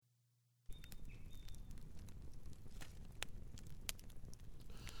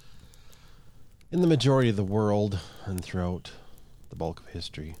In the majority of the world and throughout the bulk of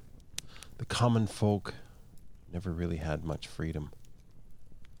history, the common folk never really had much freedom.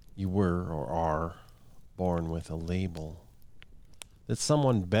 You were or are born with a label that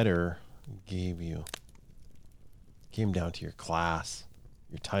someone better gave you. It came down to your class,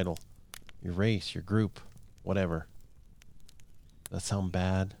 your title, your race, your group, whatever. Does that sound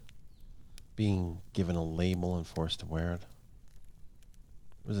bad? Being given a label and forced to wear it?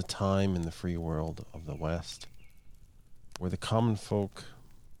 There was a time in the free world of the West where the common folk,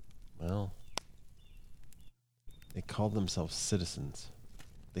 well, they called themselves citizens.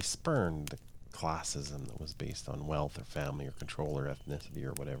 They spurned the classism that was based on wealth or family or control or ethnicity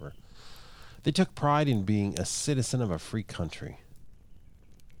or whatever. They took pride in being a citizen of a free country.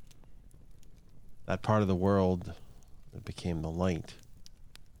 That part of the world that became the light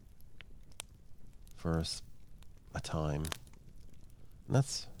for a time. And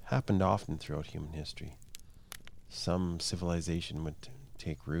that's happened often throughout human history. Some civilization would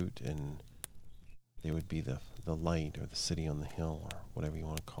take root and they would be the light or the city on the hill or whatever you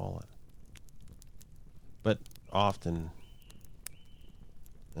want to call it. But often,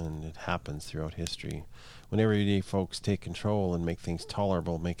 and it happens throughout history, when everyday folks take control and make things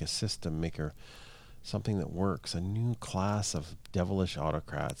tolerable, make a system, something that works, a new class of devilish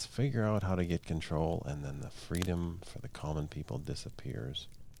autocrats figure out how to get control, and then the freedom for the common people disappears.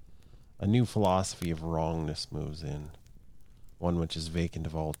 A new philosophy of wrongness moves in, one which is vacant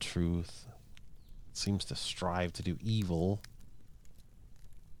of all truth, seems to strive to do evil.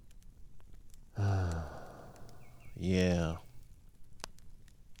 Yeah.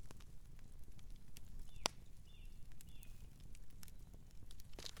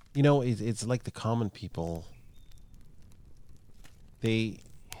 You know, it's like the common people, they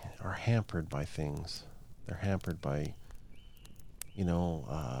are hampered by things. They're hampered by,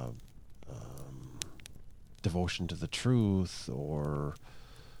 devotion to the truth, or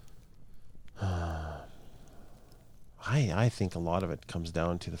I think a lot of it comes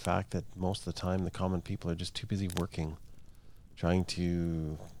down to the fact that most of the time the common people are just too busy working, trying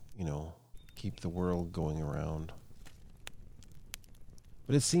to, keep the world going around.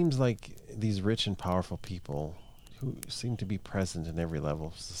 But it seems like these rich and powerful people who seem to be present in every level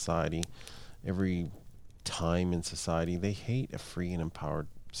of society, every time in society, they hate a free and empowered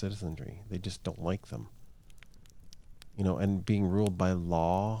citizenry. They just don't like them. And being ruled by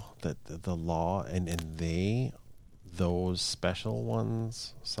law, that the law and those special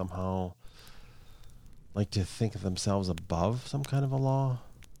ones somehow like to think of themselves above some kind of a law.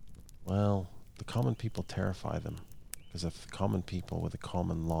 Well, the common people terrify them. Because if the common people with a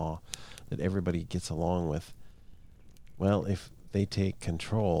common law that everybody gets along with, well, if they take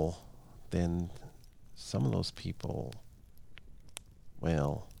control, then some of those people,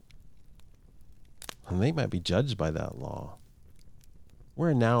 well, they might be judged by that law.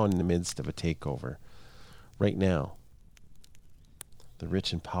 We're now in the midst of a takeover. Right now, the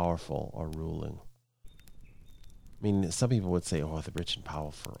rich and powerful are ruling. I mean, some people would say, the rich and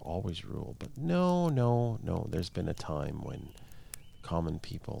powerful always rule. But no. There's been a time when common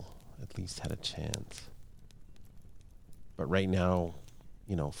people at least had a chance. But right now,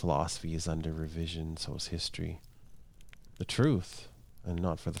 philosophy is under revision, so is history. The truth, and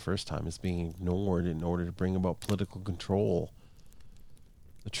not for the first time, is being ignored in order to bring about political control.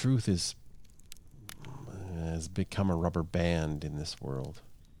 The truth has become a rubber band in this world.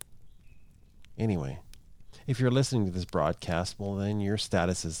 Anyway, if you're listening to this broadcast, well, then your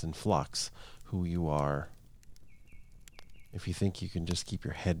status is in flux, who you are. If you think you can just keep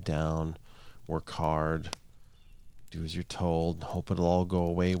your head down, work hard, do as you're told, hope it'll all go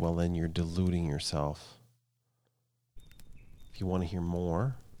away, well, then you're deluding yourself. If you want to hear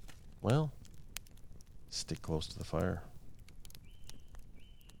more, well, stick close to the fire.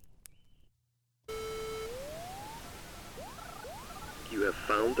 You have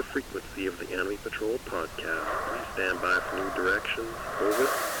found the frequency of the Anomie Patrol podcast. Please stand by for new directions. Over.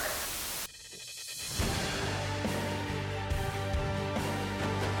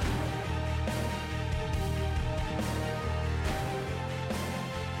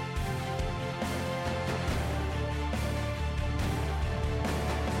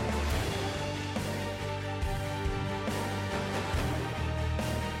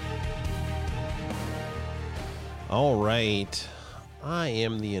 All right. I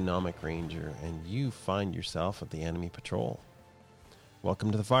am the Anomic Ranger, and you find yourself at the Anomie Patrol.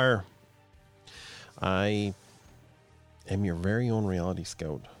 Welcome to the fire. I am your very own reality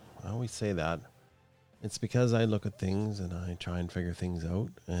scout. I always say that. It's because I look at things and I try and figure things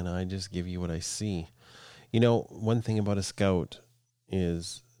out, and I just give you what I see. One thing about a scout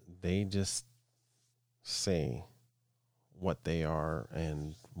is they just say what they are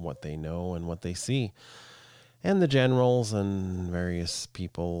and what they know and what they see. And the generals and various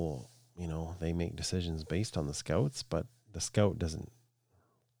people, they make decisions based on the scouts, but the scout doesn't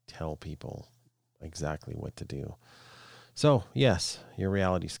tell people exactly what to do. So, yes, your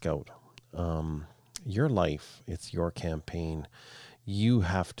reality scout. Your life, it's your campaign. You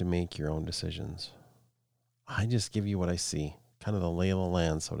have to make your own decisions. I just give you what I see, kind of the lay of the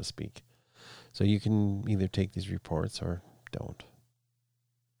land, so to speak. So you can either take these reports or don't.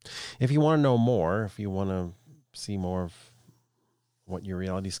 If you want to know more, if you want to see more of what your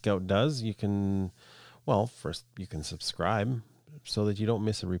reality scout does, you can, first you can subscribe so that you don't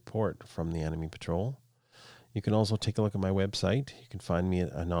miss a report from the Anomie Patrol. You can also take a look at my website. You can find me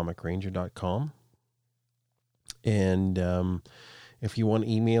at anomicranger.com. And if you want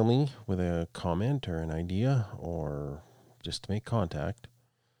to email me with a comment or an idea or just to make contact,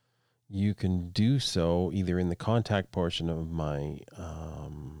 you can do so either in the contact portion of my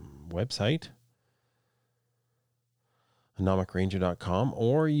website, anomicranger.com,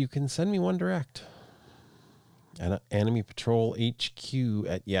 or you can send me one direct. Anomie Patrol HQ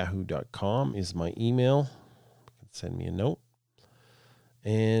at yahoo.com is my email. You can send me a note.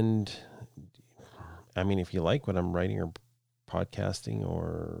 And I mean, if you like what I'm writing or podcasting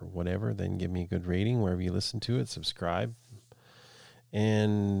or whatever, then give me a good rating wherever you listen to it, subscribe,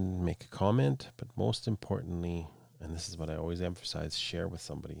 and make a comment. But most importantly, and this is what I always emphasize, share with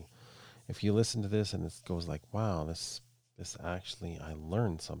somebody. If you listen to this and it goes like, wow, this actually, I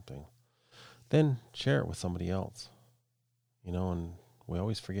learned something, then share it with somebody else. And we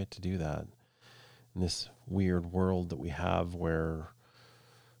always forget to do that in this weird world that we have where,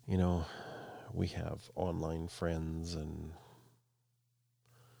 we have online friends and,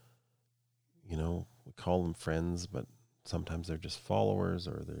 we call them friends, but sometimes they're just followers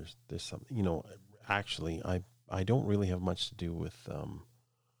or there's something, actually, I don't really have much to do with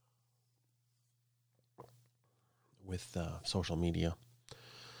social media.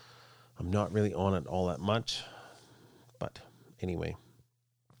 I'm not really on it all that much, but anyway.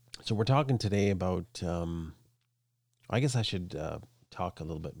 So we're talking today about, I guess I should talk a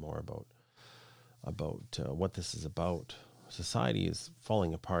little bit more about what this is about. Society is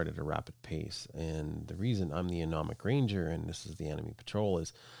falling apart at a rapid pace, and the reason I'm the Anomic Ranger and this is the Anomie Patrol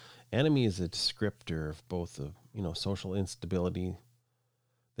is Anomie is a descriptor of both the social instability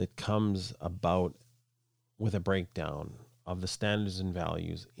that comes about with a breakdown of the standards and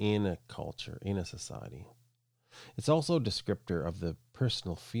values in a culture, in a society. It's also a descriptor of the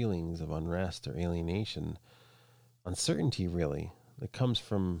personal feelings of unrest or alienation, uncertainty really, that comes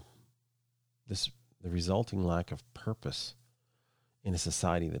from the resulting lack of purpose in a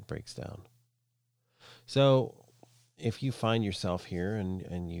society that breaks down. So if you find yourself here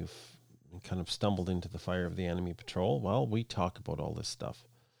and you've kind of stumbled into the fire of the Anomie Patrol, well, we talk about all this stuff.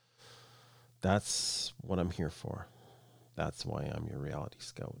 That's what I'm here for. That's why I'm your reality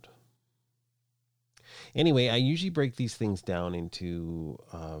scout. Anyway, I usually break these things down into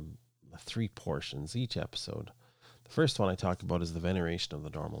 3 portions each episode. The first one I talk about is the veneration of the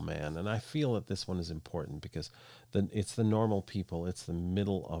normal man, and I feel that this one is important because it's the normal people, it's the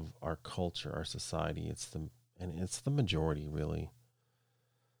middle of our culture, our society, it's the majority really.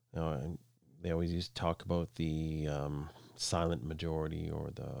 And they always used to talk about the silent majority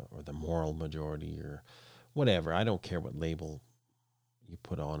or the moral majority or whatever. I don't care what label you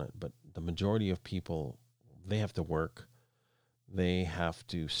put on it, but the majority of people, they have to work, they have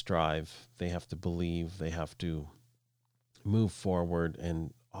to strive, they have to believe, they have to move forward,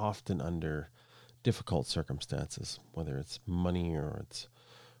 and often under difficult circumstances, whether it's money or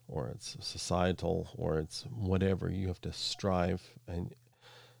it's societal or it's whatever. You have to strive, and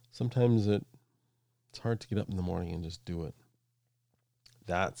sometimes it's hard to get up in the morning and just do it.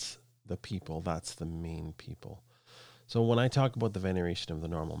 That's the people, that's the main people. So when I talk about the veneration of the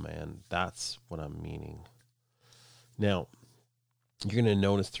normal man, that's what I'm meaning. Now, you're going to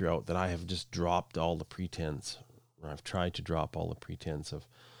notice throughout that I have just dropped all the pretense, or I've tried to drop all the pretense of,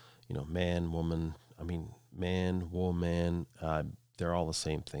 man, woman. I mean, man, woman, they're all the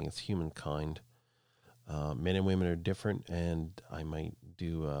same thing. It's humankind. Men and women are different, and I might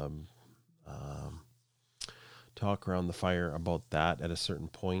do talk around the fire about that at a certain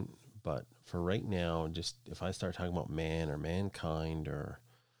point. But for right now, just if I start talking about man or mankind, or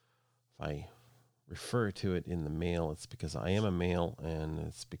if I refer to it in the male, it's because I am a male, and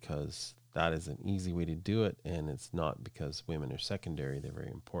it's because that is an easy way to do it, and it's not because women are secondary. They're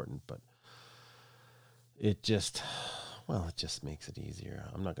very important, but it just makes it easier.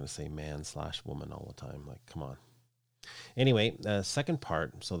 I'm not going to say man/woman all the time. Like, come on. Anyway, second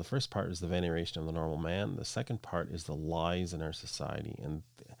part. So the first part is the veneration of the normal man. The second part is the lies in our society. And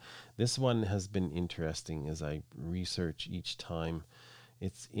this one has been interesting as I research each time.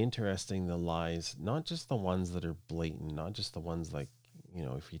 It's interesting, the lies, not just the ones that are blatant, not just the ones like,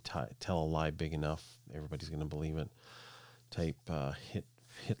 if you tell a lie big enough, everybody's going to believe it. Type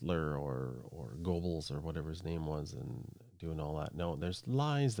Hitler or Goebbels or whatever his name was and doing all that. No, there's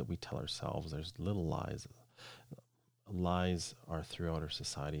lies that we tell ourselves. There's little lies. Lies are throughout our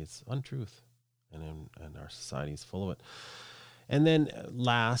society. It's untruth, and our society is full of it. And then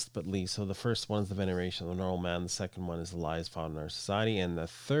last but least, so the first one is the veneration of the normal man. The second one is the lies found in our society. And the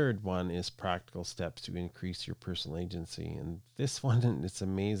third one is practical steps to increase your personal agency. And this one, it's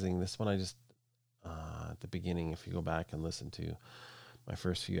amazing. This one I just, at the beginning, if you go back and listen to my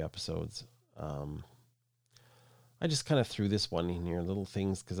first few episodes, I just kind of threw this one in here, little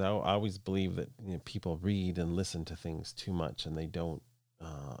things, because I always believe that people read and listen to things too much and they don't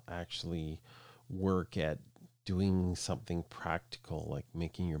actually work at doing something practical, like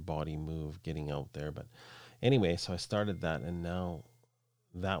making your body move, getting out there. But anyway, so I started that, and now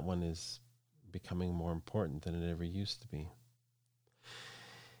that one is becoming more important than it ever used to be.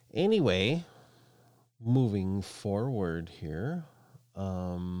 Anyway, moving forward here,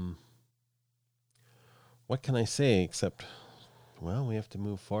 what can I say except, well, we have to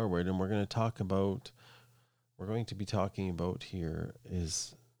move forward, and we're going to be talking about here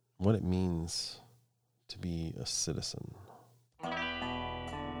is what it means to be a citizen.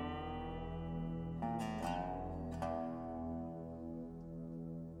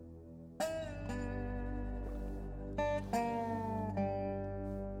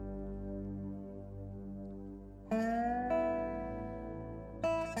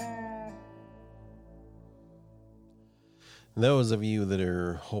 Those of you that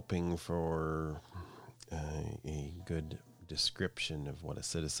are hoping for a good description of what a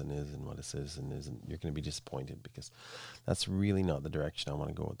citizen is and what a citizen isn't, you're going to be disappointed, because that's really not the direction I want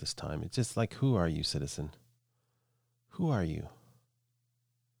to go at this time. It's just like, who are you, citizen? Who are you?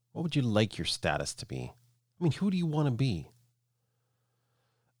 What would you like your status to be? I mean, who do you want to be?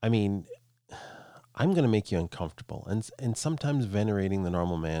 I mean, I'm going to make you uncomfortable. And sometimes venerating the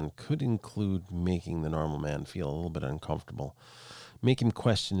normal man could include making the normal man feel a little bit uncomfortable. Make him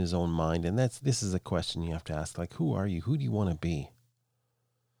question his own mind. And this is a question you have to ask, like, who are you? Who do you want to be?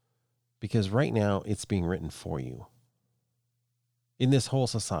 Because right now it's being written for you. In this whole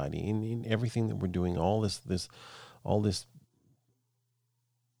society, in everything that we're doing, all this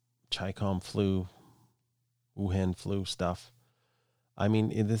Chi-Com flu, Wuhan flu stuff. I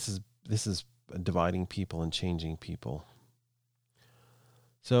mean, this is dividing people and changing people.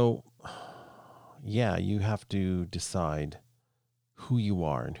 So, yeah, you have to decide who you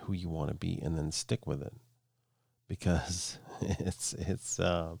are and who you want to be, and then stick with it, because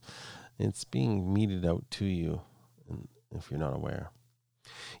it's being meted out to you, and if you're not aware.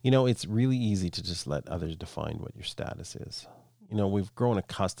 It's really easy to just let others define what your status is. We've grown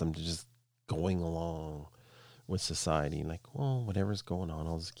accustomed to just going along with society, like, well, whatever's going on,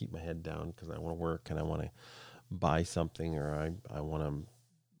 I'll just keep my head down because I want to work and I want to buy something, or I want to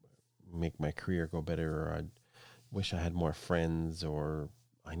make my career go better, or I wish I had more friends, or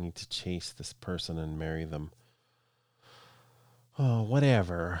I need to chase this person and marry them. Oh,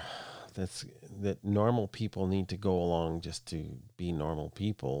 whatever. That normal people need to go along just to be normal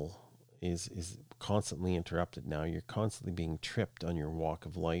people is constantly interrupted now. You're constantly being tripped on your walk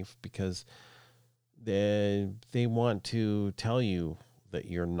of life, because they want to tell you that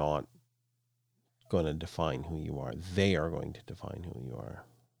you're not going to define who you are. They are going to define who you are.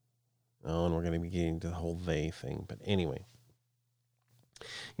 Oh, and we're going to be getting to the whole they thing. But anyway,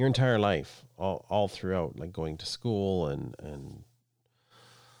 your entire life, all throughout, like going to school and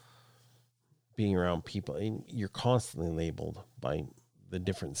being around people, and you're constantly labeled by the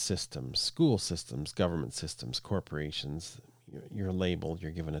different systems, school systems, government systems, corporations. You're labeled,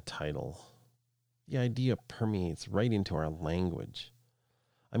 you're given a title. The idea permeates right into our language.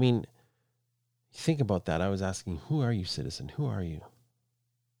 I mean, think about that. I was asking, who are you, citizen? Who are you?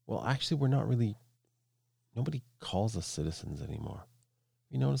 Well, actually, we're not really, nobody calls us citizens anymore.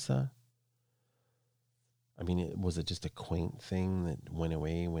 You notice that? I mean, was it just a quaint thing that went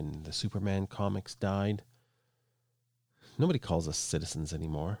away when the Superman comics died? Nobody calls us citizens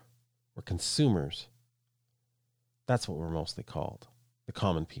anymore. We're consumers. That's what we're mostly called. The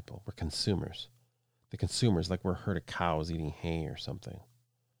common people. We're consumers. The consumers, like we're a herd of cows eating hay or something.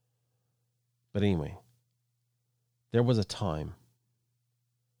 But anyway, there was a time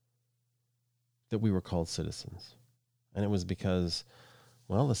that we were called citizens. And it was because,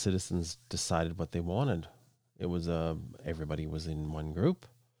 well, the citizens decided what they wanted. It was everybody was in one group.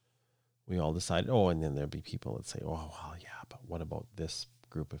 We all decided, and then there'd be people that say, oh, well, yeah, but what about this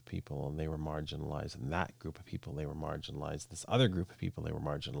group of people? And they were marginalized, and that group of people, they were marginalized. This other group of people, they were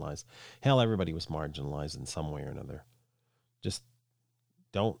marginalized. Hell, everybody was marginalized in some way or another. Just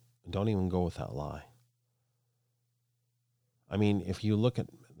don't even go with that lie. I mean, if you look at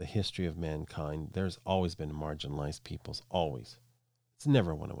the history of mankind, there's always been marginalized peoples, always. It's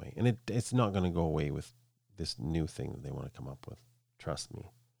never went away. And it's not going to go away with this new thing that they want to come up with. Trust me.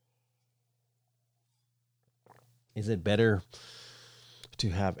 Is it better to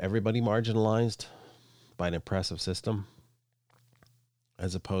have everybody marginalized by an oppressive system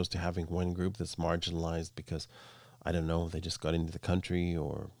as opposed to having one group that's marginalized because, I don't know, they just got into the country,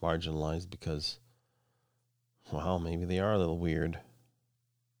 or marginalized because, well, maybe they are a little weird.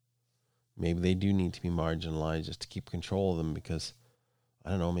 Maybe they do need to be marginalized just to keep control of them because, I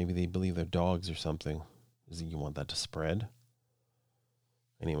don't know, maybe they believe they're dogs or something. You want that to spread?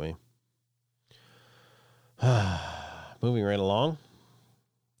 Anyway. Moving right along.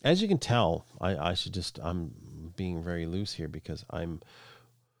 As you can tell, I'm being very loose here because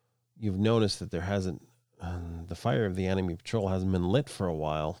you've noticed that there hasn't, the fire of the Anomie Patrol hasn't been lit for a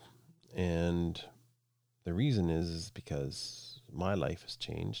while. And the reason is because my life has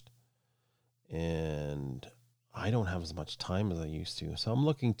changed and I don't have as much time as I used to. So I'm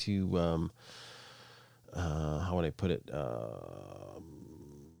looking to, how would I put it?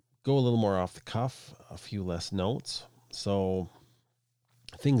 Go a little more off the cuff, a few less notes. So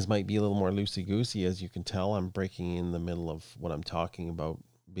things might be a little more loosey-goosey. As you can tell, I'm breaking in the middle of what I'm talking about,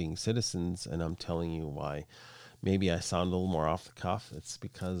 being citizens, and I'm telling you why maybe I sound a little more off the cuff. It's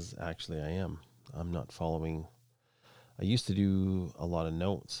because actually I am. I'm not following. I used to do a lot of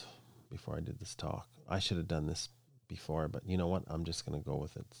notes before I did this talk. I should have done this before, but you know what? I'm just going to go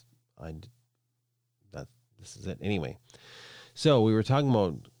with it. This is it. Anyway, so we were talking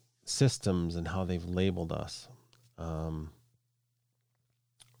about systems and how they've labeled us.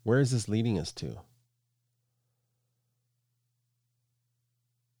 Where is this leading us to?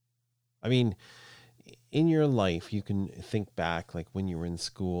 I mean, in your life, you can think back, like when you were in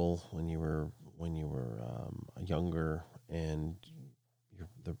school, when you were younger, and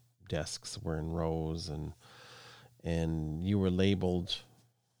the desks were in rows, and you were labeled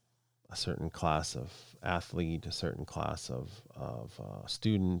a certain class of athlete, a certain class of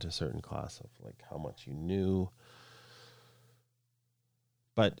student, a certain class of like how much you knew.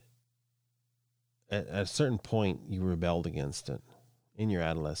 But at a certain point, you rebelled against it in your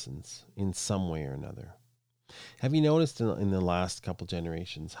adolescence in some way or another. Have you noticed in the last couple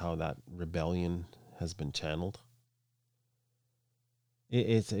generations how that rebellion has been channeled?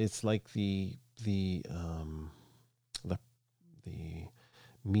 It's like the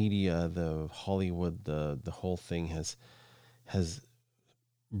media, the Hollywood, the whole thing has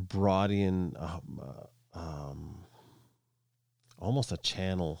brought in almost a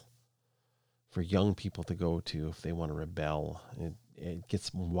channel for young people to go to if they want to rebel. It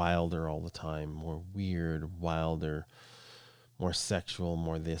gets wilder all the time, more weird, wilder, more sexual,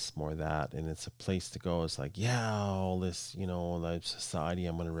 more this, more that. And it's a place to go. It's like, yeah, all this, like society,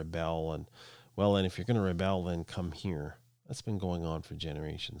 I'm going to rebel. And well, and if you're going to rebel, then come here. That's been going on for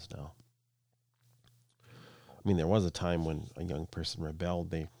generations now. I mean, there was a time when a young person rebelled.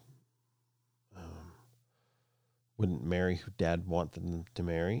 They wouldn't marry who dad wanted them to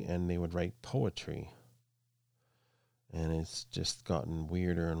marry, and they would write poetry. And it's just gotten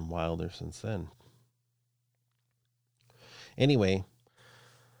weirder and wilder since then. Anyway,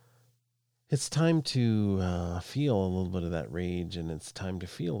 it's time to feel a little bit of that rage, and it's time to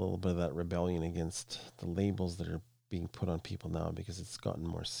feel a little bit of that rebellion against the labels that are being put on people now, because it's gotten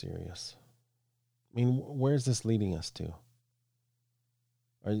more serious. I mean, where's this leading us to?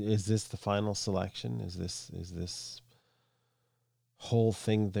 Is this the final selection? Is this whole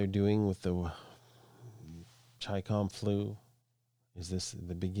thing they're doing with the Chi-Com flu? Is this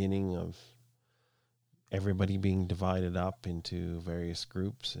the beginning of everybody being divided up into various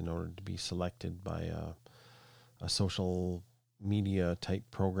groups in order to be selected by a social media type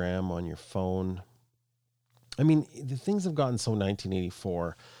program on your phone? I mean, the things have gotten so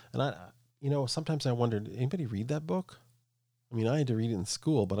 1984, and sometimes I wondered, did anybody read that book? I mean, I had to read it in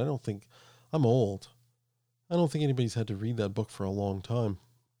school, but I don't think, I'm old. I don't think anybody's had to read that book for a long time.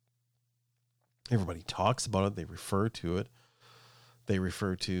 Everybody talks about it. They refer to it.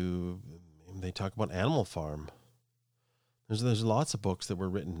 They talk about Animal Farm. There's lots of books that were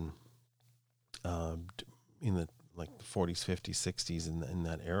written in the 40s, 50s, 60s, in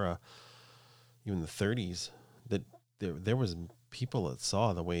that era, even the 30s, that there was people that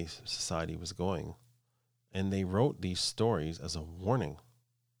saw the way society was going, And they wrote these stories as a warning.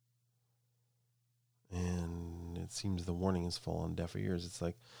 And it seems the warning has fallen on deaf ears. It's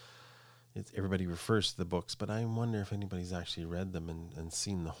like everybody refers to the books, but I wonder if anybody's actually read them and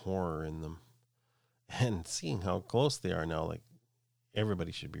seen the horror in them. And seeing how close they are now, like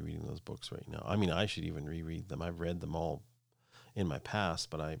everybody should be reading those books right now. I mean, I should even reread them. I've read them all in my past,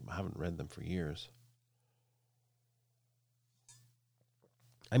 but I haven't read them for years.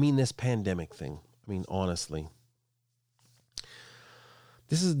 I mean, this pandemic thing, I mean, honestly,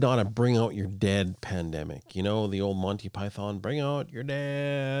 this is not a bring out your dead pandemic. You know, the old Monty Python, bring out your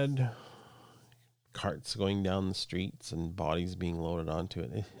dead. Carts going down the streets and bodies being loaded onto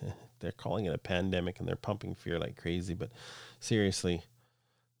it. They're calling it a pandemic and they're pumping fear like crazy. But seriously,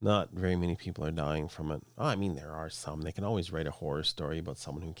 not very many people are dying from it. I mean, there are some. They can always write a horror story about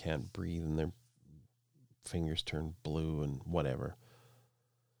someone who can't breathe and their fingers turn blue and whatever.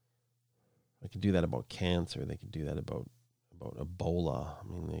 They could do that about cancer. They could do that about Ebola. I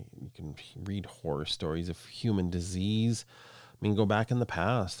mean, you can read horror stories of human disease. I mean, go back in the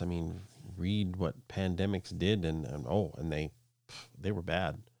past. I mean, read what pandemics did, and they were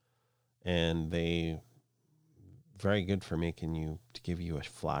bad, and they very good for to give you a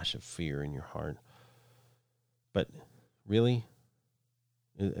flash of fear in your heart. But really,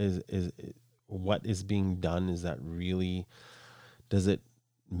 is what is being done? Is that really? Does it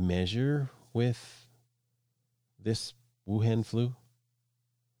measure with this Wuhan flu?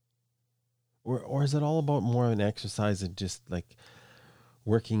 Or is it all about more of an exercise of just like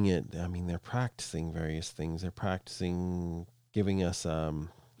working it? I mean, they're practicing various things. They're practicing giving us a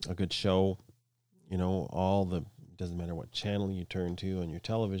good show. You know, doesn't matter what channel you turn to on your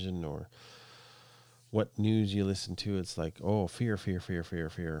television or what news you listen to. It's like, oh, fear, fear, fear, fear,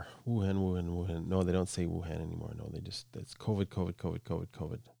 fear. Wuhan, Wuhan, Wuhan. No, they don't say Wuhan anymore. No, it's COVID, COVID, COVID, COVID,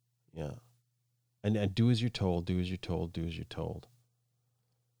 COVID. Yeah. And do as you're told, do as you're told, do as you're told.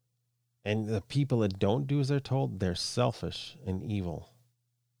 And the people that don't do as they're told, they're selfish and evil.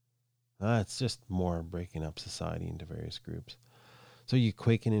 It's just more breaking up society into various groups. So you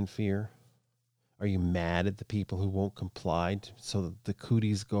quaking in fear? Are you mad at the people who won't comply so that the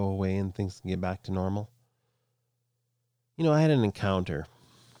cooties go away and things can get back to normal? You know, I had an encounter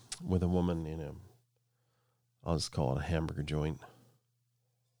with a woman in I'll just call it a hamburger joint.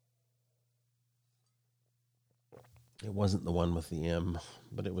 It wasn't the one with the M,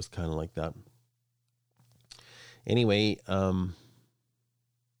 but it was kind of like that. Anyway, it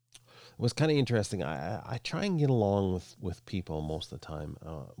was kind of interesting. I try and get along with people most of the time.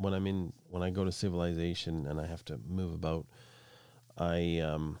 When I go to civilization and I have to move about,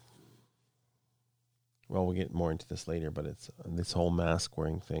 we'll get more into this later, but it's this whole mask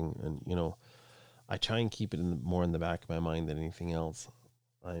wearing thing. And, you know, I try and keep it more in the back of my mind than anything else.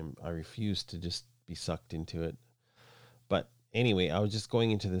 I refuse to just be sucked into it. But anyway, I was just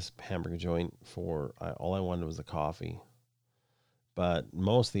going into this hamburger joint all I wanted was a coffee. But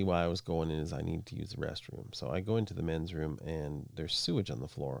mostly why I was going in is I need to use the restroom. So I go into the men's room and there's sewage on the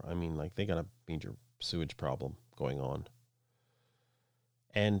floor. I mean, like they got a major sewage problem going on.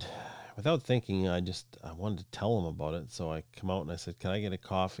 And without thinking, I wanted to tell them about it. So I come out and I said, can I get a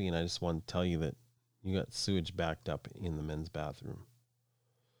coffee? And I just want to tell you that you got sewage backed up in the men's bathroom.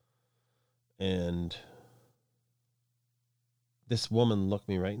 And this woman looked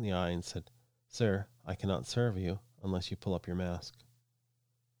me right in the eye and said, sir, I cannot serve you unless you pull up your mask.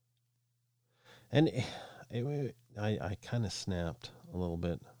 And I kind of snapped a little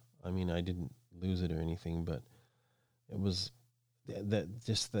bit. I mean, I didn't lose it or anything, but it was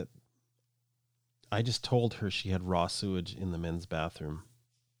that I just told her she had raw sewage in the men's bathroom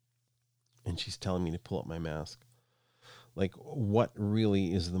and she's telling me to pull up my mask. Like, what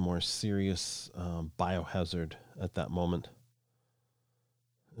really is the more serious biohazard at that moment?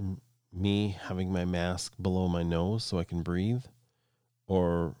 Me having my mask below my nose so I can breathe,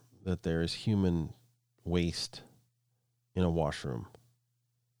 or that there is human waste in a washroom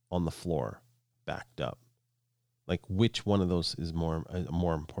on the floor backed up? Like, which one of those is a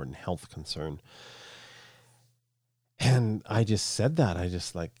more important health concern? And I just said that.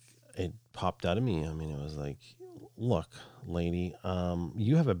 It popped out of me. I mean, it was like, look, lady,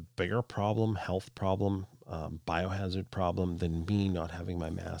 you have a bigger problem, health problem, biohazard problem than me not having my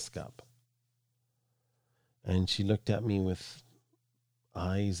mask up. And she looked at me with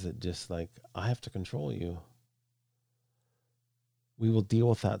eyes that just like, I have to control you. We will deal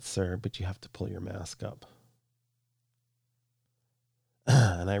with that, sir, but you have to pull your mask up.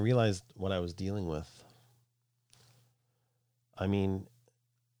 And I realized what I was dealing with. I mean,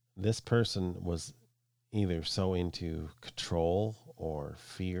 this person was either so into control or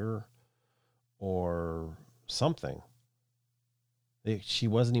fear or something. She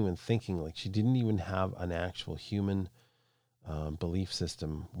wasn't even thinking, like she didn't even have an actual human belief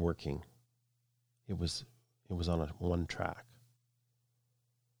system working. It was on one track.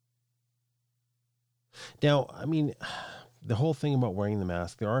 Now, I mean, the whole thing about wearing the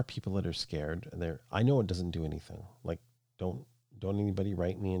mask, there are people that are scared. I know it doesn't do anything. Like, don't anybody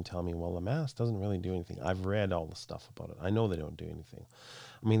write me and tell me, well, the mask doesn't really do anything. I've read all the stuff about it. I know they don't do anything.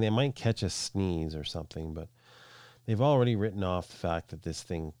 I mean, they might catch a sneeze or something, but they've already written off the fact that this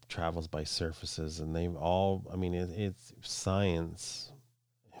thing travels by surfaces, and it's science.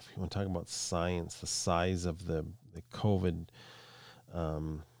 If you want to talk about science, the size of the COVID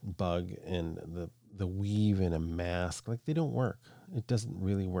bug and the weave in a mask, like, they don't work. It doesn't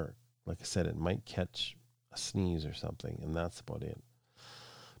really work. Like I said, it might catch a sneeze or something, and that's about it.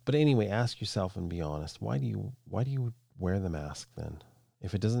 But anyway, ask yourself and be honest. Why do you wear the mask then?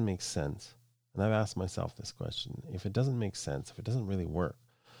 If it doesn't make sense, and I've asked myself this question, if it doesn't make sense, if it doesn't really work,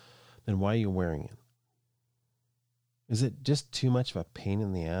 then why are you wearing it? Is it just too much of a pain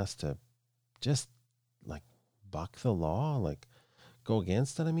in the ass to just like buck the law, like go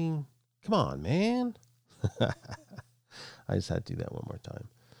against it? I mean, come on, man. I just had to do that one more time.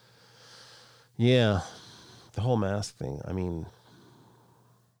 Yeah, the whole mask thing. I mean,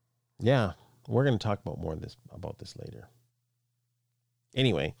 yeah, we're going to talk about this later.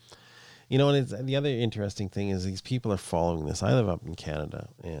 Anyway, and the other interesting thing is these people are following this. I live up in Canada,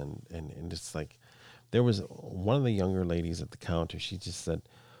 and it's like, there was one of the younger ladies at the counter. She just said,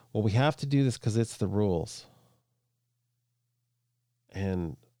 well, we have to do this because it's the rules.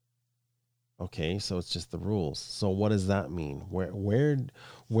 And okay, so it's just the rules. So what does that mean?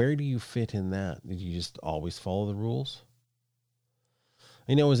 Where do you fit in that? Did you just always follow the rules?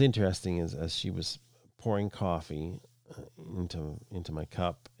 What was interesting is, as she was pouring coffee into my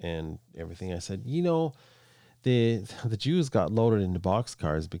cup and everything, I said, the Jews got loaded into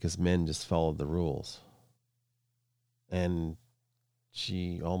boxcars because men just followed the rules. And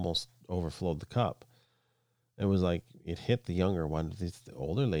she almost overflowed the cup. It was like, it hit the younger one. The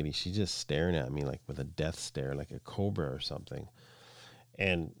older lady, she's just staring at me like with a death stare, like a cobra or something.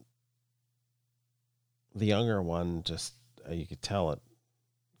 And the younger one, just, you could tell it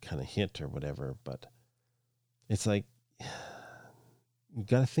kind of hit or whatever. But it's like, you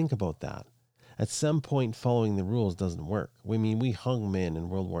got to think about that. At some point, following the rules doesn't work. We hung men in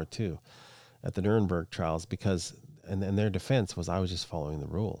World War II at the Nuremberg trials because, and their defense was, I was just following the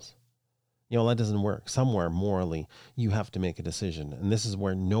rules. That doesn't work. Somewhere morally, you have to make a decision. And this is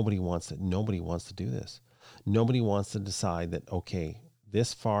where nobody wants to do this. Nobody wants to decide that, okay,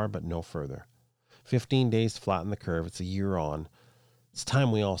 this far, but no further. 15 days to flatten the curve. It's a year on. It's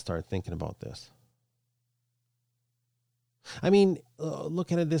time we all start thinking about this. I mean,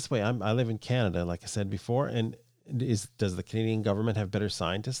 look at it this way. I live in Canada, like I said before, and does the Canadian government have better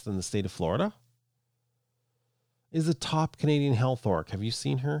scientists than the state of Florida? Is the top Canadian health orc? Have you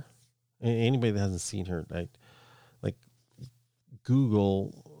seen her? Anybody that hasn't seen her, like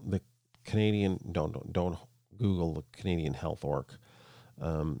Google the Canadian. Don't Google the Canadian health orc.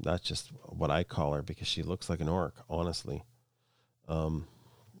 That's just what I call her because she looks like an orc. Honestly,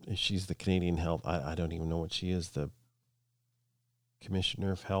 she's the Canadian health. I don't even know what she is. The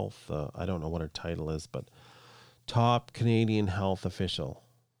Commissioner of Health. I don't know what her title is, but top Canadian health official.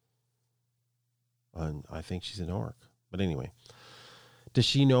 And I think she's an orc. But anyway. Does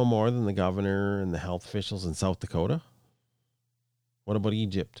she know more than the governor and the health officials in South Dakota? What about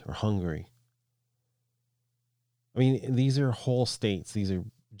Egypt or Hungary? I mean, these are whole states. These are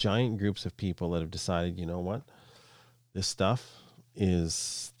giant groups of people that have decided, you know what? This stuff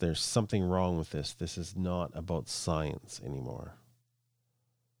there's something wrong with this. This is not about science anymore.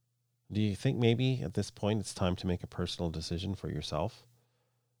 Do you think maybe at this point it's time to make a personal decision for yourself?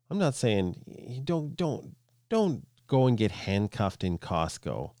 I'm not saying you don't go and get handcuffed in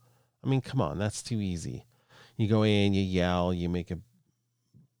Costco. I mean, come on, that's too easy. You go in, you yell, you make a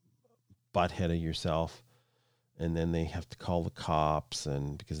butthead of yourself, and then they have to call the cops,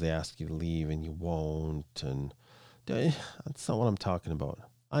 and because they ask you to leave and you won't, and that's not what I'm talking about.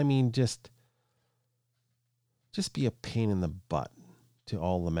 I mean, just be a pain in the butt to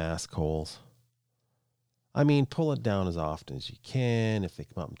all the mask holes. I mean, pull it down as often as you can. If they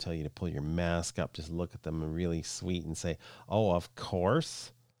come up and tell you to pull your mask up, just look at them and really sweet and say, oh, of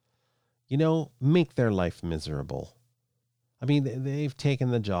course. Make their life miserable. I mean, they've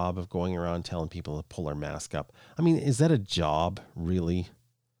taken the job of going around telling people to pull their mask up. I mean, is that a job, really?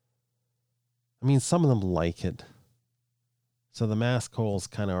 I mean, some of them like it. So the mask holes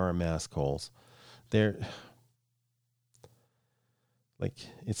kind of are mask holes. They're Like,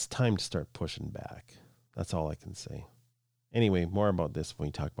 it's time to start pushing back. That's all I can say. Anyway, more about this when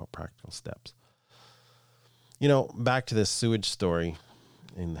we talk about practical steps. Back to this sewage story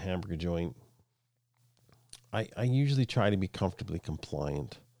in the hamburger joint. I usually try to be comfortably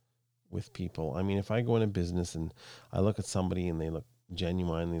compliant with people. I mean, if I go in a business and I look at somebody and they look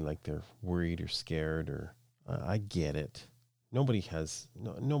genuinely like they're worried or scared, or I get it.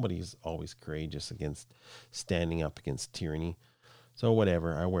 Nobody's always courageous against standing up against tyranny. So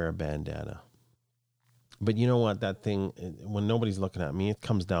whatever, I wear a bandana. But you know what? That thing, when nobody's looking at me, it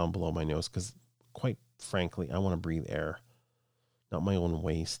comes down below my nose because, quite frankly, I want to breathe air, not my own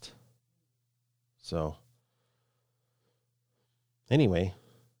waste. So anyway,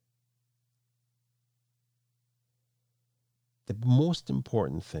 the most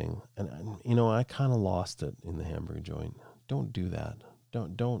important thing, and I kind of lost it in the hamburger joint. Don't do that.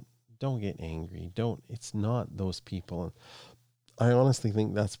 Don't get angry. It's not those people. I honestly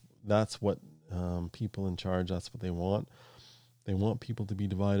think that's what people in charge, that's what they want. They want people to be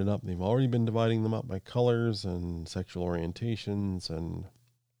divided up. They've already been dividing them up by colors and sexual orientations and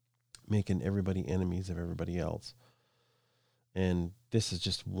making everybody enemies of everybody else. And this is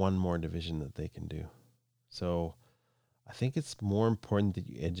just one more division that they can do. So I think it's more important that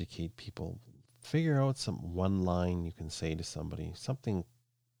you educate people. Figure out one line you can say to somebody, something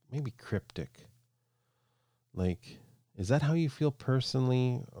maybe cryptic. Like, is that how you feel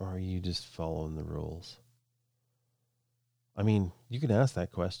personally, or are you just following the rules? I mean, you can ask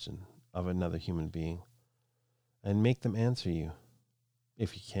that question of another human being and make them answer you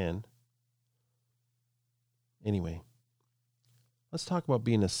if you can. Anyway, let's talk about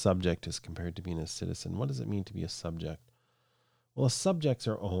being a subject as compared to being a citizen. What does it mean to be a subject? Well, subjects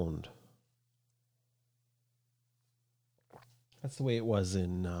are owned. That's the way it was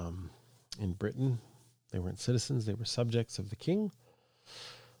in Britain. They weren't citizens, they were subjects of the king,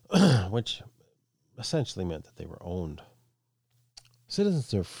 which essentially meant that they were owned.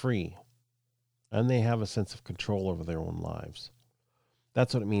 Citizens are free, and they have a sense of control over their own lives.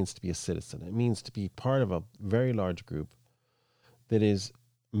 That's what it means to be a citizen. It means to be part of a very large group that is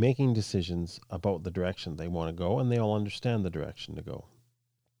making decisions about the direction they want to go, and they all understand the direction to go.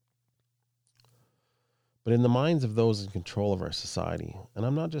 But in the minds of those in control of our society, and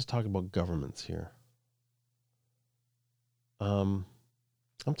I'm not just talking about governments here, I'm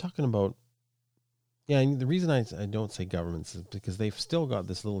talking about, and the reason I don't say governments is because they've still got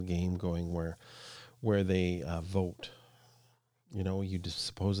this little game going where they vote. You just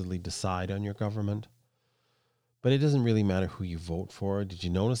supposedly decide on your government, but it doesn't really matter who you vote for. Did you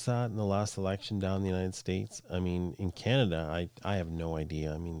notice that in the last election down in the United States? I mean, in Canada, I have no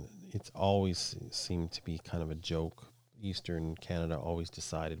idea. I mean, it's always seemed to be kind of a joke. Eastern Canada always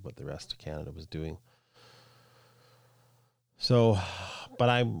decided what the rest of Canada was doing. So, but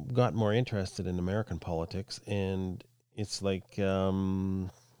I got more interested in American politics, and it's like they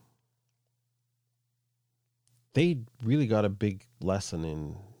really got a big lesson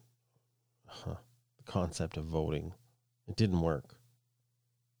in the concept of voting. It didn't work.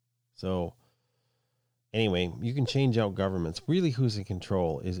 So anyway, you can change out governments. Really, who's in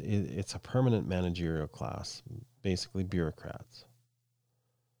control it's a permanent managerial class, basically bureaucrats.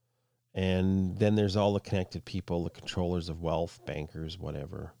 And then there's all the connected people, the controllers of wealth, bankers,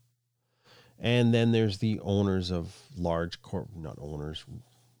 whatever. And then there's the owners of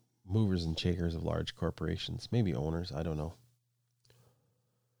movers and shakers of large corporations. Maybe owners, I don't know.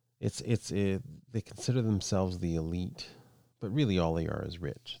 They consider themselves the elite, but really all they are is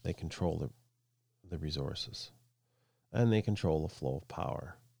rich. They control the resources, and they control the flow of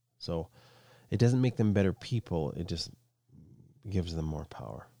power. So it doesn't make them better people. It just gives them more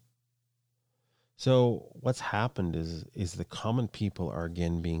power. So what's happened is the common people are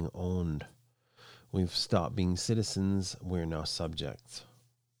again being owned. We've stopped being citizens. We're now subjects.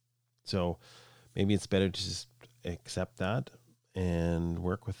 So maybe it's better to just accept that and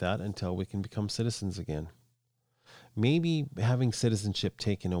work with that until we can become citizens again. Maybe having citizenship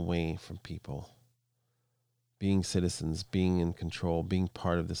taken away from people, being citizens, being in control, being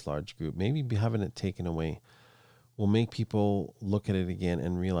part of this large group, maybe having it taken away will make people look at it again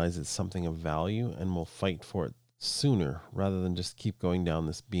and realize it's something of value, and will fight for it sooner rather than just keep going down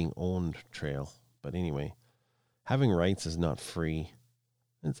this being owned trail. But anyway, having rights is not free.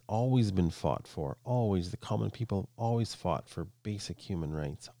 It's always been fought for. Always. The common people have always fought for basic human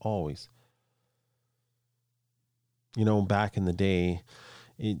rights. Always. Back in the day,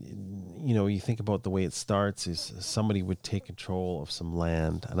 you think about the way it starts is somebody would take control of some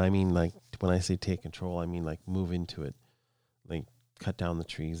land. And I mean, like, when I say take control, I mean like move into it, like cut down the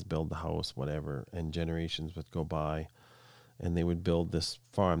trees, build the house, whatever. And generations would go by, and they would build this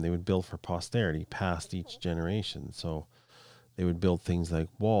farm. They would build for posterity past each generation. So they would build things like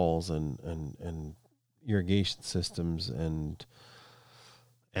walls and irrigation systems and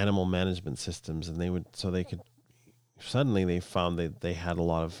animal management systems, and suddenly they found that they had a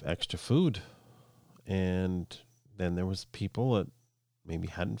lot of extra food. And then there was people that maybe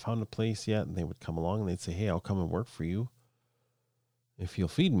hadn't found a place yet, and they would come along and they'd say, hey, I'll come and work for you if you'll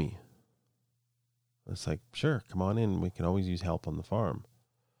feed me. It's like, sure, come on in. We can always use help on the farm.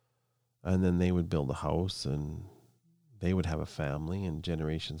 And then they would build a house, and they would have a family, and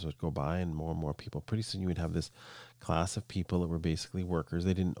generations would go by, and more people. Pretty soon you would have this class of people that were basically workers.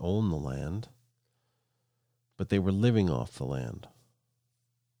 They didn't own the land, but they were living off the land.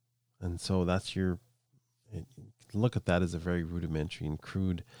 And so look at that as a very rudimentary and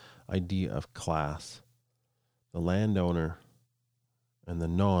crude idea of class. The landowner and the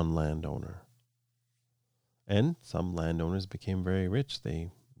non-landowner. And some landowners became very rich. They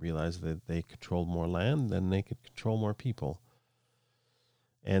realized that they controlled more land than they could control more people.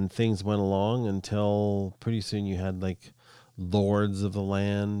 And things went along until pretty soon you had like lords of the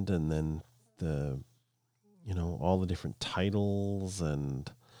land, and then all the different titles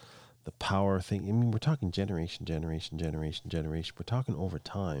and the power thing. I mean, we're talking generation. We're talking over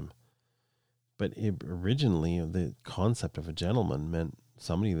time. But originally, the concept of a gentleman meant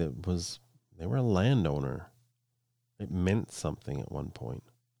somebody they were a landowner. It meant something at one point,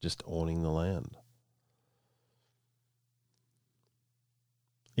 just owning the land.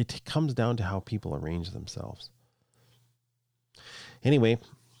 It comes down to how people arrange themselves. Anyway,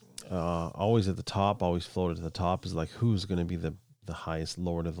 always at the top, always floated to the top is like, who's going to be the highest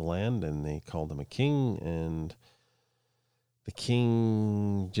lord of the land? And they called him a king, and the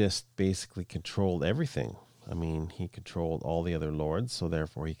king just basically controlled everything. I mean, he controlled all the other lords, so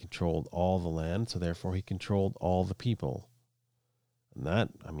therefore he controlled all the land, so therefore he controlled all the people.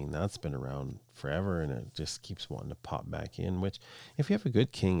 And that's been around forever, and it just keeps wanting to pop back in, which if you have a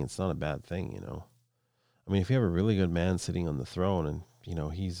good king, it's not a bad thing, I mean, if you have a really good man sitting on the throne, and,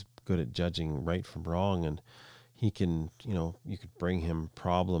 he's good at judging right from wrong, and he can, you could bring him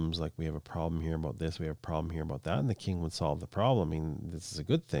problems like, we have a problem here about this, we have a problem here about that, and the king would solve the problem. I mean, this is a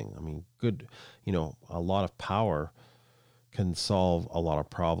good thing. I mean, good, a lot of power can solve a lot of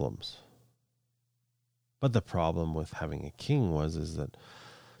problems. But the problem with having a king is that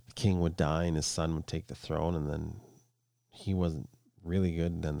the king would die and his son would take the throne, and then he wasn't really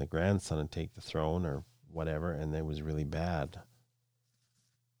good, and then the grandson would take the throne or whatever, and it was really bad.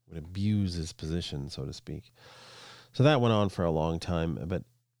 Would abuse his position, so to speak. So that went on for a long time, and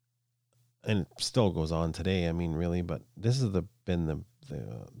it still goes on today. I mean, really, but this has been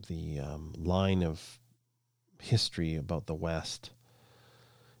the line of history about the West,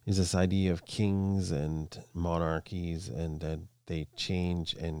 is this idea of kings and monarchies, and they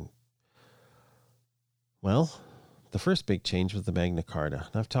change. And well, the first big change was the Magna Carta.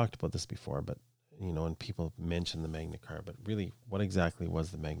 And I've talked about this before, but and people mention the Magna Carta, but really, what exactly was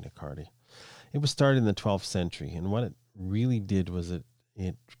the Magna Carta? It was started in the 12th century, and what it really did was it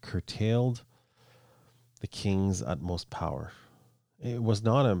curtailed the king's utmost power. It was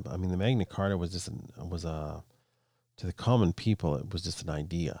not the Magna Carta was to the common people, it was just an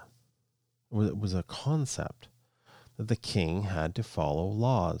idea. It was a concept that the king had to follow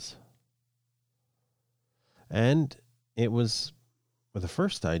laws. And it was the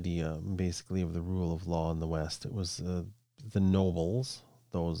first idea, basically, of the rule of law in the West. It was the nobles,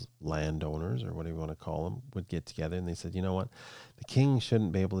 those landowners, or whatever you want to call them, would get together, and they said, you know what, the king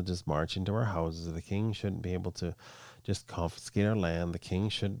shouldn't be able to just march into our houses. The king shouldn't be able to just confiscate our land. The king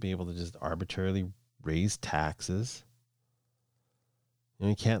shouldn't be able to just arbitrarily raise taxes.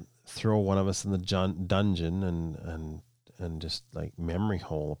 You can't throw one of us in the dungeon and just like memory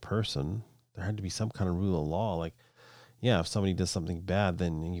hole a person. There had to be some kind of rule of law. Like, yeah, if somebody does something bad,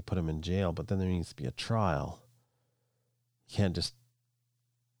 then you put them in jail, but then there needs to be a trial. You can't just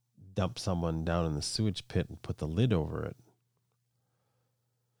dump someone down in the sewage pit and put the lid over it.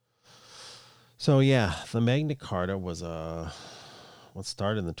 So yeah, the Magna Carta was what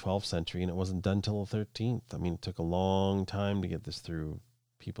started in the 12th century, and it wasn't done till the 13th. I mean, it took a long time to get this through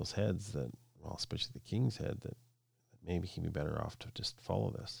people's heads, that, well, especially the king's head, that maybe he'd be better off to just follow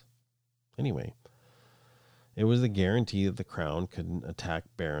this. Anyway, it was the guarantee that the crown couldn't attack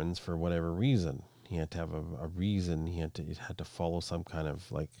barons for whatever reason. He had to have a reason. It had to follow some kind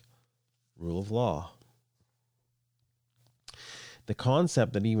of like rule of law. The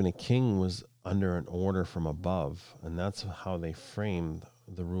concept that even a king was under an order from above, and that's how they framed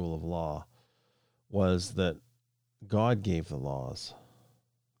the rule of law, was that God gave the laws.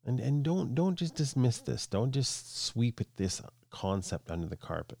 And don't just dismiss this. Don't just sweep this concept under the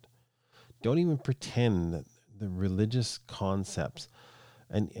carpet. Don't even pretend that the religious concepts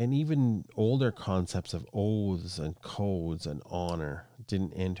and even older concepts of oaths and codes and honor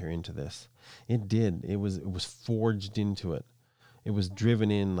didn't enter into this. It did. It was forged into it. It was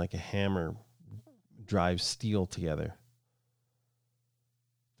driven in like a hammer drives steel together.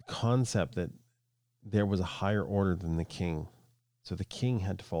 The concept that there was a higher order than the king. So the king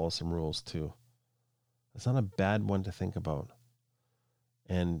had to follow some rules too. That's not a bad one to think about.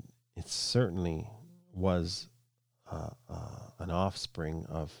 And it certainly was an offspring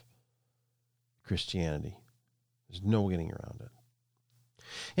of Christianity. There's no getting around it.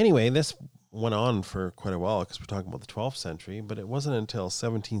 Anyway, this went on for quite a while because we're talking about the 12th century, but it wasn't until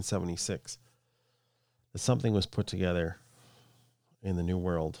 1776 that something was put together in the New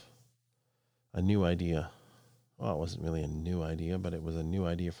World, a new idea. Well, it wasn't really a new idea, but it was a new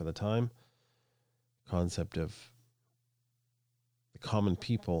idea for the time. Concept of the common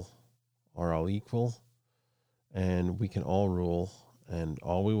people are all equal and we can all rule, and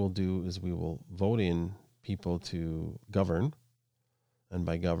all we will do is we will vote in people to govern, and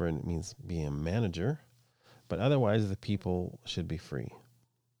by govern it means being a manager, but otherwise the people should be free.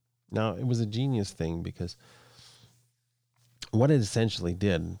 Now, it was a genius thing because what it essentially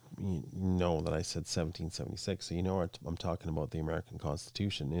did, you know that I said 1776, so you know what I'm talking about, the American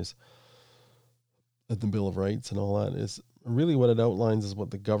Constitution, is the Bill of Rights and all that, is really what it outlines is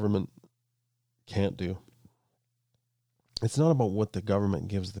what the government can't do. It's not about what the government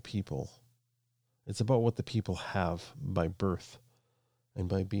gives the people. It's about what the people have by birth and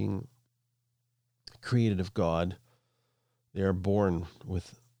by being created of God. They are born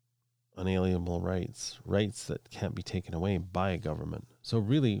with unalienable rights that can't be taken away by a government. So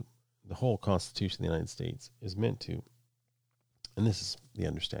really, the whole Constitution of the United States is meant to, and this is the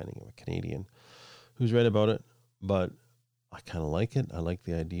understanding of a Canadian who's read about it, but I kind of like it. I like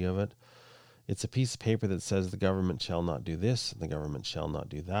the idea of it. It's a piece of paper that says the government shall not do this, the government shall not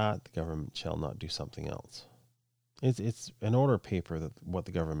do that, the government shall not do something else. It's an order paper that what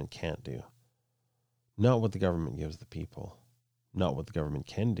the government can't do. Not what the government gives the people. Not what the government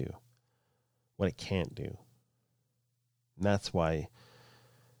can do. What it can't do. And that's why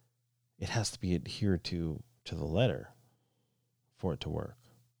it has to be adhered to the letter for it to work.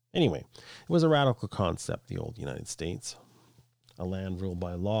 Anyway, it was a radical concept, the old United States. A land ruled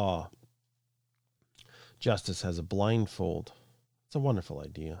by law. Justice has a blindfold. It's a wonderful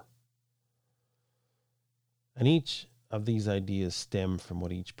idea. And each of these ideas stem from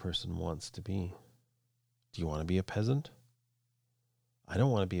what each person wants to be. Do you want to be a peasant? I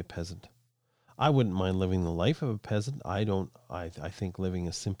don't want to be a peasant. I wouldn't mind living the life of a peasant. I think living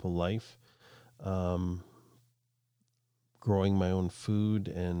a simple life, growing my own food,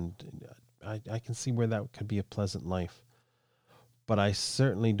 and I can see where that could be a pleasant life. But I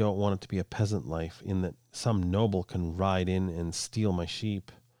certainly don't want it to be a peasant life in that some noble can ride in and steal my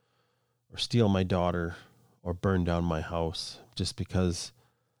sheep or steal my daughter or burn down my house just because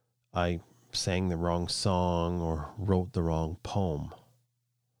I sang the wrong song or wrote the wrong poem.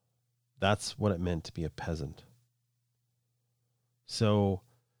 That's what it meant to be a peasant. So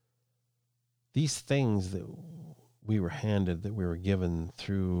these things that we were handed, that we were given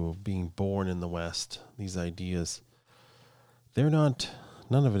through being born in the West, these ideas,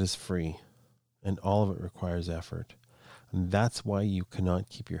 none of it is free, and all of it requires effort. And that's why you cannot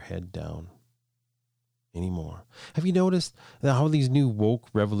keep your head down anymore. Have you noticed how these new woke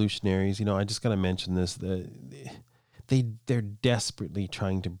revolutionaries, I just got to mention this, they're desperately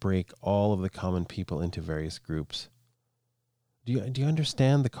trying to break all of the common people into various groups. Do you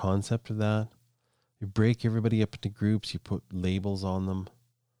understand the concept of that? You break everybody up into groups, you put labels on them,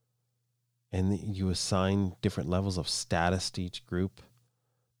 and you assign different levels of status to each group.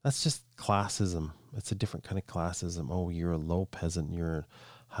 That's just classism. It's a different kind of classism. Oh, you're a low peasant. You're a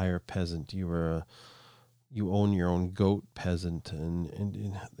higher peasant. You own your own goat peasant.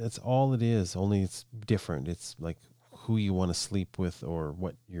 And that's all it is. Only it's different. It's like who you want to sleep with or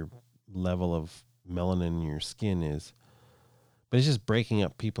what your level of melanin in your skin is. But it's just breaking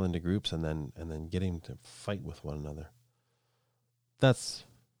up people into groups and then getting to fight with one another. That's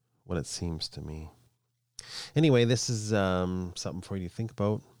what it seems to me. Anyway, this is something for you to think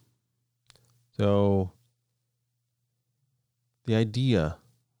about. So the idea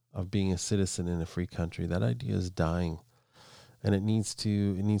of being a citizen in a free country, that idea is dying, and it needs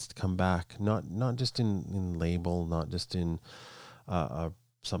to come back. Not just in label, not just in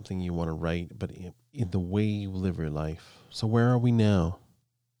something you want to write, but in the way you live your life. So where are we now?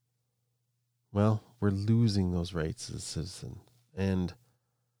 Well, we're losing those rights as a citizen, and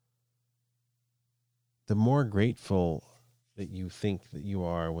the more grateful that you think that you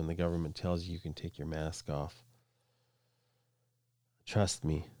are when the government tells you can take your mask off. Trust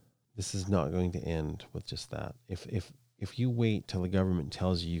me, this is not going to end with just that. If you wait till the government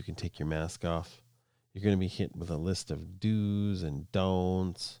tells you can take your mask off, you're going to be hit with a list of do's and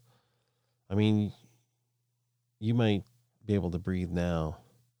don'ts. I mean, you might be able to breathe now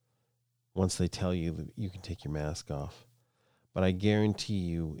once they tell you that you can take your mask off. But I guarantee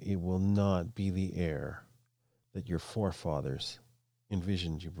you it will not be the air that your forefathers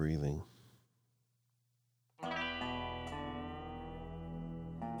envisioned you breathing.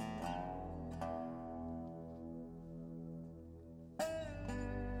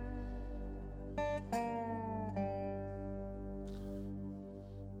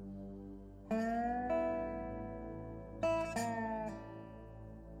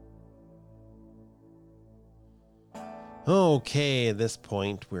 Okay, at this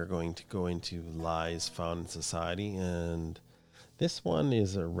point, we're going to go into lies found in society, and this one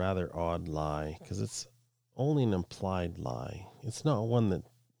is a rather odd lie because it's only an implied lie. It's not one that,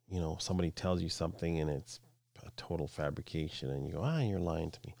 somebody tells you something and it's a total fabrication and you go, you're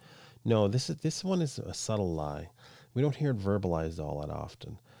lying to me. No, this one is a subtle lie. We don't hear it verbalized all that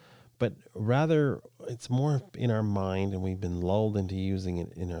often, but rather it's more in our mind, and we've been lulled into using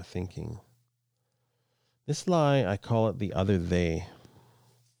it in our thinking. This lie, I call it the other they.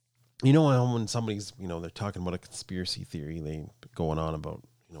 When somebody's, they're talking about a conspiracy theory, they going on about,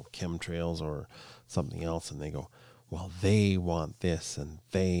 chemtrails or something else, and they go, well, they want this and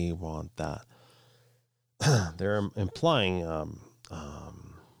they want that. They're implying,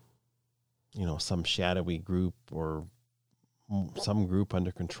 some shadowy group or some group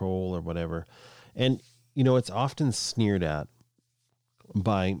under control or whatever. And, it's often sneered at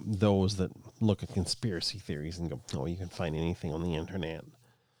by those that look at conspiracy theories and go, oh, you can find anything on the internet.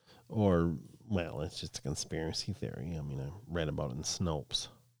 Or, well, it's just a conspiracy theory. I mean, I read about it in Snopes.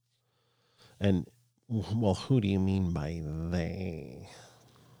 And, well, who do you mean by they?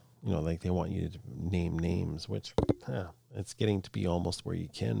 Like they want you to name names, which it's getting to be almost where you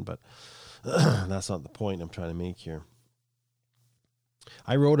can, but that's not the point I'm trying to make here.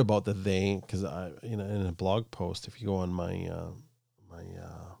 I wrote about the they because in a blog post, if you go on my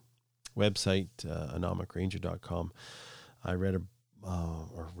website, anomicranger.com, I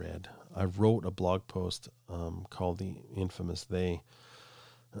wrote a blog post called The Infamous They,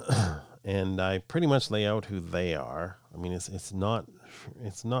 and I pretty much lay out who they are. I mean, it's not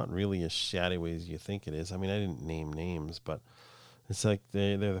really as shadowy as you think it is. I mean, I didn't name names, but it's like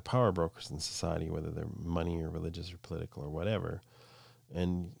they're the power brokers in society, whether they're money or religious or political or whatever.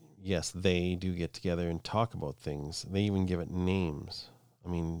 And yes, they do get together and talk about things. They even give it names. I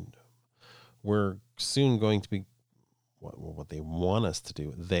mean, we're soon going to be what they want us to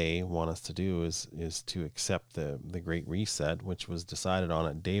do. They want us to do is to accept the Great Reset, which was decided on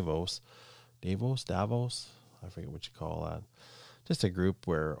at Davos. I forget what you call that. Just a group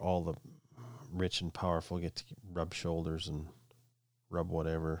where all the rich and powerful get to rub shoulders and rub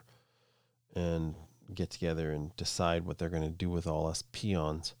whatever and get together and decide what they're going to do with all us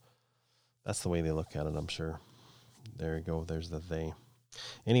peons. That's the way they look at it, I'm sure. There you go. There's the they.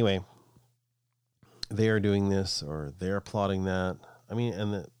 Anyway, they are doing this or they're plotting that. I mean,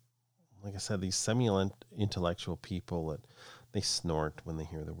 and like I said, these semi-intellectual people, that they snort when they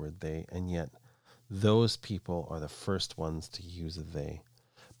hear the word they, and yet those people are the first ones to use a they.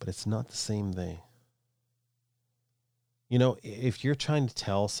 But it's not the same they. If you're trying to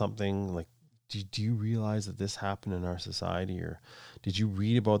tell something like, do you realize that this happened in our society, or did you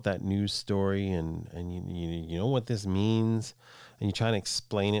read about that news story and you know what this means, and you try to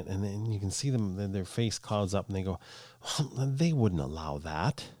explain it, and then you can see them, their face clouds up and they go, well, they wouldn't allow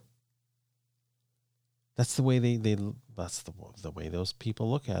that. That's the way that's the way those people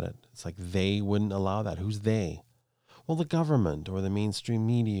look at it. It's like they wouldn't allow that. Who's they? Well, the government or the mainstream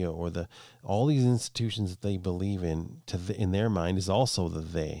media or all these institutions that they believe in in their mind is also the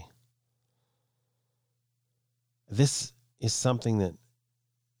they. This is something that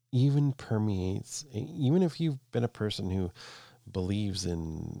even permeates, even if you've been a person who believes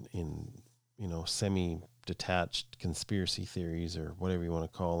in semi-detached conspiracy theories or whatever you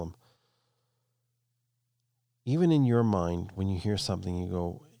want to call them. Even in your mind, when you hear something, you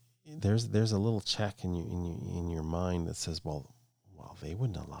go, there's a little check in your mind that says, well, they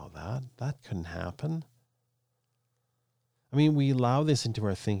wouldn't allow that. That couldn't happen. I mean, we allow this into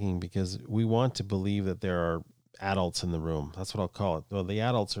our thinking because we want to believe that there are adults in the room. That's what I'll call it. Well, the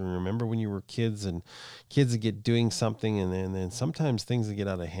adults are, remember when you were kids and kids would get doing something and then sometimes things would get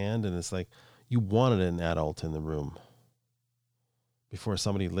out of hand and it's like you wanted an adult in the room. before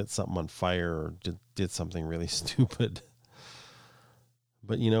somebody lit something on fire or did something really stupid.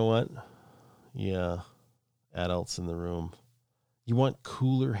 But you know what? Yeah, adults in the room. You want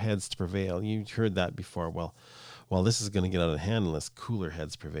cooler heads to prevail. You heard that before. Well, this is going to get out of hand unless cooler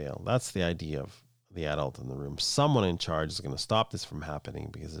heads prevail. That's the idea of the adult in the room. Someone in charge is going to stop this from happening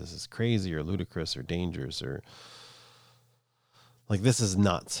because this is crazy or ludicrous or dangerous or like this is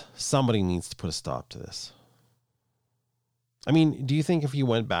nuts. Somebody needs to put a stop to this. I mean, do you think if you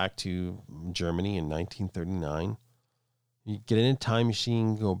went back to Germany in 1939, you get in a time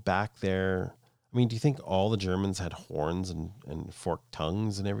machine, go back there? I mean, do you think all the Germans had horns and forked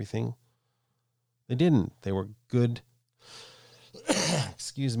tongues and everything? They didn't. They were good,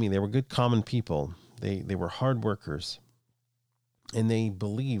 excuse me, they were good common people. They were hard workers. And they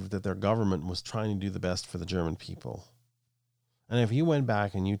believed that their government was trying to do the best for the German people. And if you went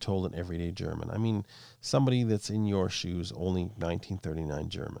back and you told an everyday German, I mean, somebody that's in your shoes, only 1939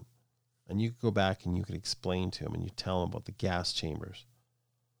 German, and you could go back and you could explain to him and you tell him about the gas chambers,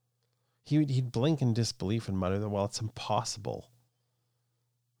 he'd blink in disbelief and mutter that, well, it's impossible.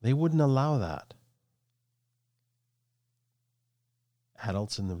 They wouldn't allow that.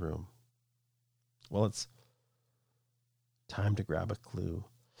 Adults in the room. Well, it's time to grab a clue.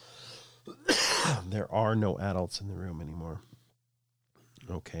 There are no adults in the room anymore.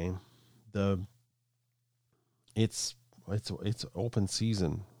 Okay. It's open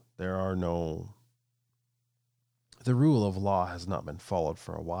season. There are no, the rule of law has not been followed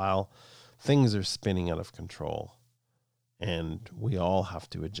for a while. Things are spinning out of control and we all have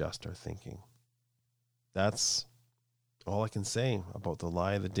to adjust our thinking. That's all I can say about the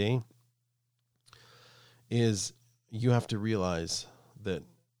lie of the day is you have to realize that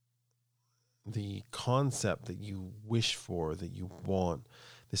the concept that you wish for, that you want,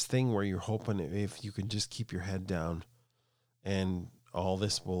 this thing where you're hoping if you can just keep your head down and all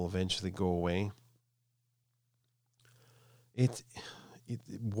this will eventually go away.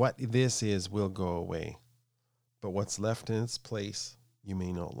 What this is will go away, but what's left in its place, you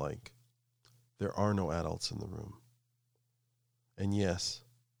may not like. There are no adults in the room. And yes,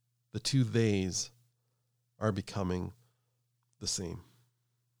 the two theys are becoming the same.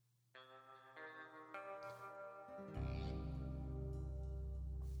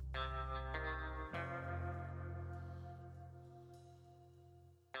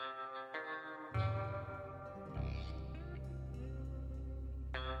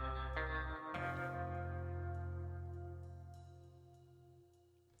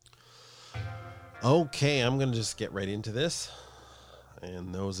 Okay, I'm going to just get right into this.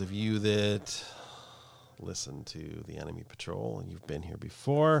 And those of you that listen to the Anomie Patrol and you've been here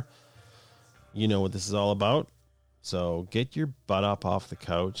before, you know what this is all about. So get your butt up off the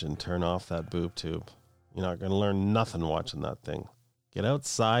couch and turn off that boob tube. You're not going to learn nothing watching that thing. Get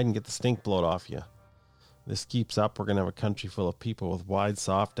outside and get the stink blowed off you. This keeps up, we're going to have a country full of people with wide,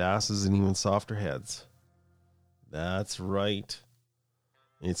 soft asses and even softer heads. That's right.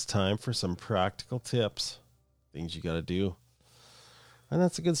 It's time for some practical tips, things you got to do. And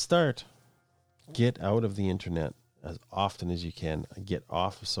that's a good start. Get out of the internet as often as you can. Get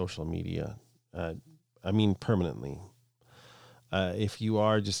off of social media. Permanently. If you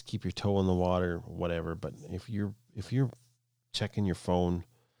are, just keep your toe in the water, whatever. But if you're checking your phone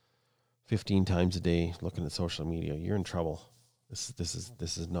 15 times a day, looking at social media, you're in trouble. This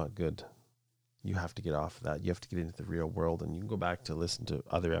is not good. You have to get off of that. You have to get into the real world, and you can go back to listen to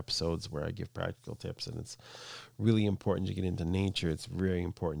other episodes where I give practical tips, and it's really important you get into nature. It's very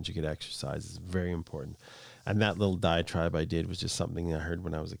important you get exercise. It's very important. And that little diatribe I did was just something I heard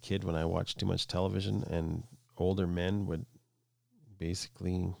when I was a kid, when I watched too much television, and older men would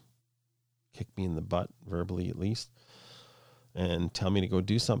basically kick me in the butt, verbally at least, and tell me to go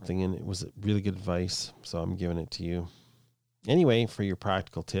do something, and it was really good advice, so I'm giving it to you. Anyway, for your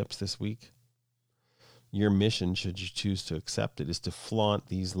practical tips this week, your mission, should you choose to accept it, is to flaunt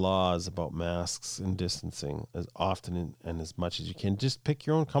these laws about masks and distancing as often and as much as you can. Just pick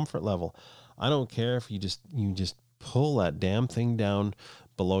your own comfort level. I don't care if you just pull that damn thing down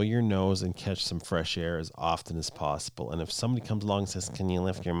below your nose and catch some fresh air as often as possible. And if somebody comes along and says, "Can you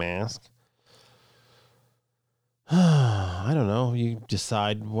lift your mask?" I don't know. You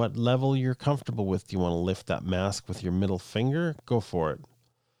decide what level you're comfortable with. Do you want to lift that mask with your middle finger? Go for it.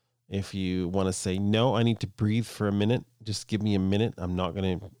 If you want to say, "No, I need to breathe for a minute. Just give me a minute. I'm not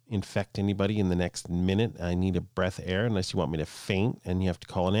going to infect anybody in the next minute. I need a breath of air unless you want me to faint and you have to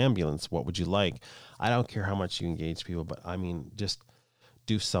call an ambulance. What would you like?" I don't care how much you engage people, but I mean, just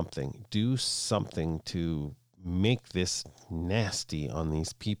do something. Do something to make this nasty on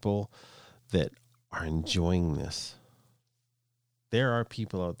these people that are enjoying this. There are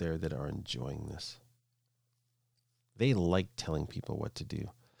people out there that are enjoying this. They like telling people what to do.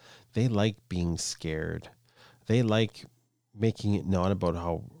 They like being scared. They like making it not about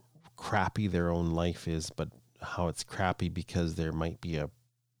how crappy their own life is, but how it's crappy because there might be a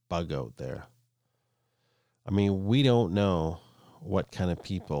bug out there. I mean, we don't know what kind of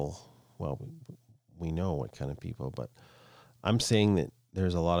people, well, we know what kind of people, but I'm saying that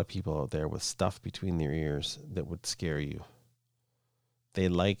there's a lot of people out there with stuff between their ears that would scare you. They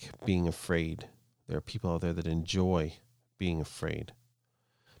like being afraid. There are people out there that enjoy being afraid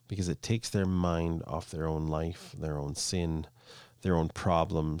because it takes their mind off their own life, their own sin, their own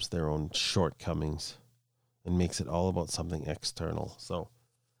problems, their own shortcomings, and makes it all about something external. So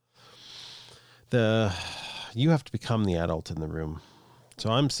you have to become the adult in the room. So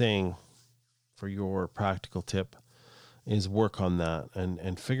I'm saying, for your practical tip, is work on that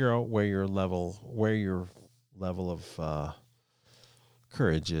and figure out where your level of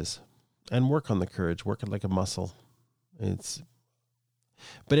courage is, and work on the courage. Work it like a muscle.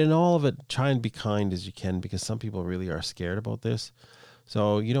 But in all of it, try and be kind as you can, because some people really are scared about this.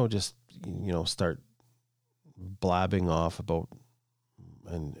 So just start blabbing off about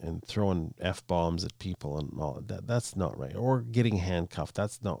and throwing F-bombs at people and all that. That's not right. Or getting handcuffed.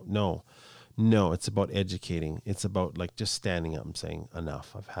 That's no. It's about educating. It's about just standing up and saying,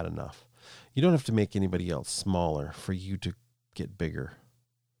 enough. I've had enough. You don't have to make anybody else smaller for you to get bigger.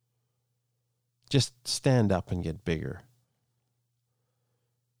 Just stand up and get bigger.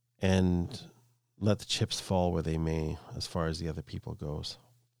 And let the chips fall where they may as far as the other people goes.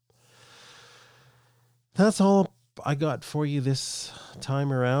 That's all I got for you this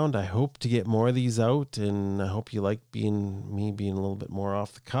time around. I hope to get more of these out, and I hope you like being a little bit more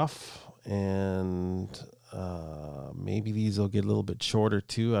off the cuff, and maybe these will get a little bit shorter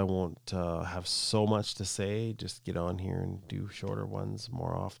too. I won't have so much to say. Just get on here and do shorter ones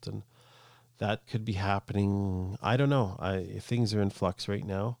more often. That could be happening. I don't know. Things are in flux right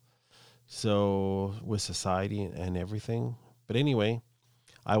now. So with society and everything. But anyway,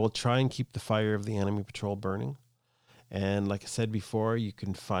 I will try and keep the fire of the Anomie Patrol burning. And like I said before, you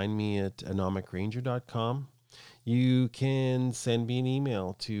can find me at anomicranger.com. You can send me an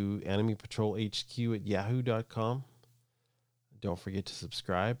email to anomiepatrolhq@yahoo.com. Don't forget to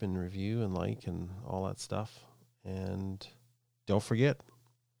subscribe and review and like and all that stuff. And don't forget,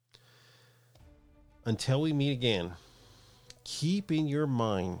 until we meet again, keep in your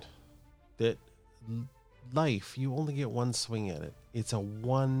mind that life, you only get one swing at it. It's a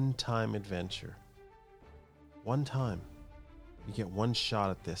one-time adventure. One time. You get one shot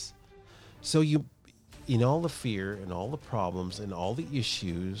at this. So in all the fear and all the problems and all the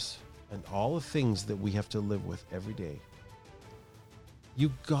issues and all the things that we have to live with every day,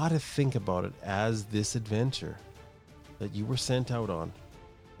 you got to think about it as this adventure that you were sent out on,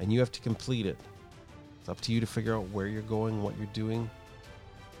 and you have to complete it. It's up to you to figure out where you're going, what you're doing.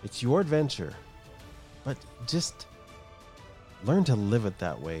 It's your adventure, but just learn to live it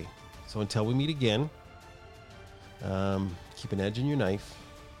that way. So until we meet again, keep an edge in your knife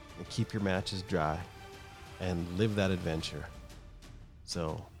and keep your matches dry and live that adventure.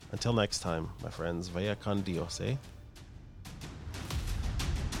 So until next time, my friends, vaya con Dios, eh?